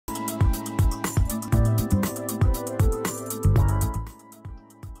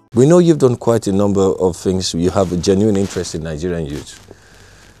We know you've done quite a number of things. You have a genuine interest in Nigerian youth.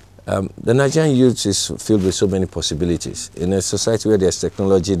 The Nigerian youth is filled with so many possibilities. In a society where there's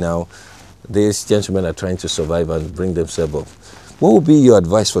technology now, these gentlemen are trying to survive and bring themselves up. What would be your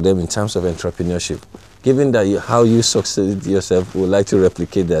advice for them in terms of entrepreneurship? Given that how you succeeded yourself, would like to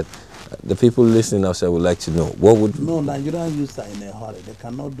replicate that. The people listening outside would like to know. What would... No, Nigerian youth are in a hurry. They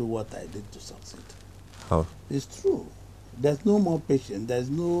cannot do what I did to succeed. How? It's true. There's no more patience. There's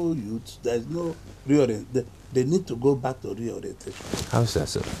no youth. There's no reorientation. They need to go back to reorientation. How is that,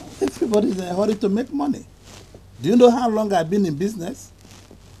 sir? Everybody's in a hurry to make money. Do you know how long I've been in business?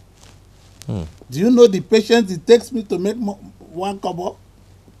 Do you know the patience it takes me to make one kobo?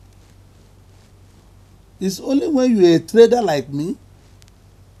 It's only when you're a trader like me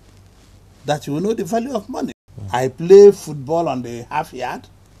that you will know the value of money. I play football on the half yard.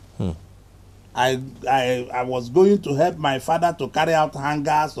 I was going to help my father to carry out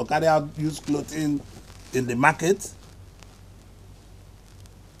hangers, to carry out used clothing in the market.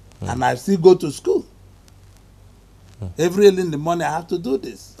 And I still go to school. Every early in the morning I have to do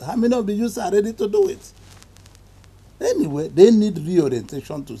this. How many of the youths are ready to do it? Anyway, they need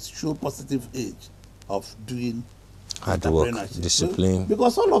reorientation to show positive age of doing hard work, discipline.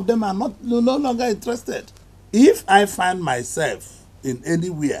 Because all of them are no longer interested. If I find myself in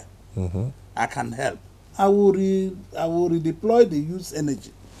anywhere I can help, I will redeploy the youth's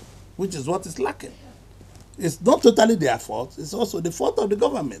energy, which is what is lacking. It's not totally their fault. It's also the fault of the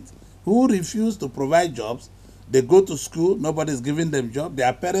government, who refuse to provide jobs. They go to school, nobody's giving them jobs.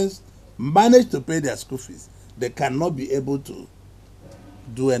 Their parents manage to pay their school fees. They cannot be able to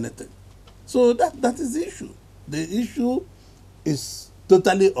do anything. So that is the issue. The issue is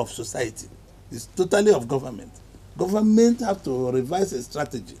totally of society. It's totally of government. Government have to revise a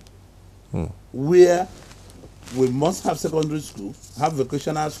strategy where we must have secondary school, have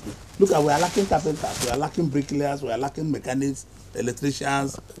vocational school. Look, we are lacking carpenters, we are lacking bricklayers, we are lacking mechanics,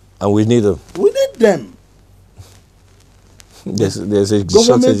 electricians. And we need them. We need them. There's a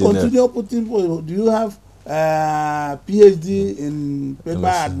government shortage in continue putting. Do you have PhD in paper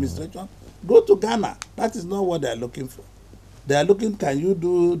administration? Go to Ghana. That is not what they are looking for. They are looking, can you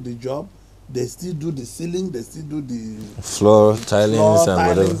do the job? They still do the ceiling, they still do the floor tilings and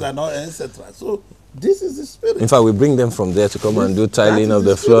whatever, and all, etc. So this is the spirit. In fact, we bring them from there to come and do tiling of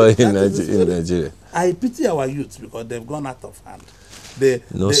the floor in Nigeria. I pity our youth because they've gone out of hand. They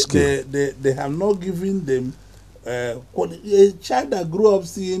have not given them a child that grew up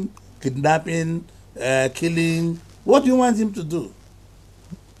seeing kidnapping, killing. What do you want him to do?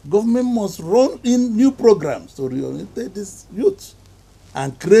 Government must run in new programs to reorientate this youth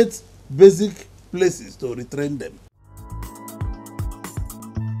and create basic places to retrain them.